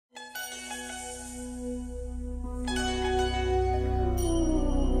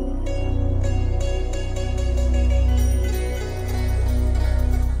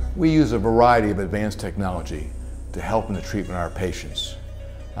We use a variety of advanced technology to help in the treatment of our patients.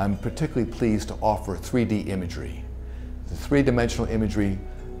 I'm particularly pleased to offer 3D imagery. The three-dimensional imagery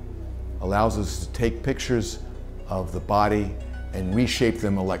allows us to take pictures of the body and reshape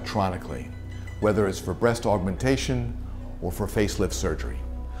them electronically, whether it's for breast augmentation or for facelift surgery.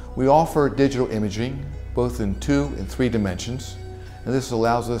 We offer digital imaging both in 2 and 3 dimensions, and this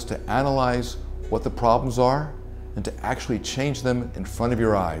allows us to analyze what the problems are and to actually change them in front of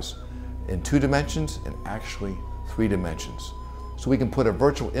your eyes in 2 dimensions and actually 3 dimensions. So we can put a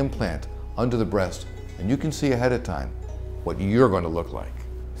virtual implant under the breast and you can see ahead of time what you're going to look like.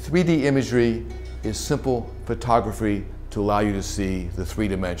 3D imagery is simple photography to allow you to see the 3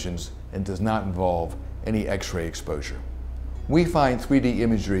 dimensions and does not involve any X-ray exposure. We find 3D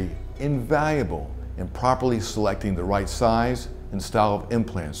imagery invaluable in properly selecting the right size and style of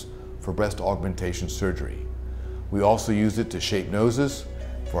implants for breast augmentation surgery. We also use it to shape noses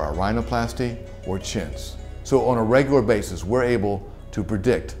for our rhinoplasty or chins. So on a regular basis, we're able to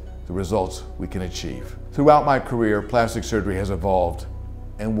predict the results we can achieve. Throughout my career, plastic surgery has evolved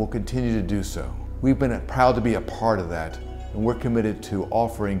and will continue to do so. We've been proud to be a part of that, and we're committed to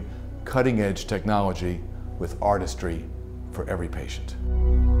offering cutting-edge technology with artistry for every patient.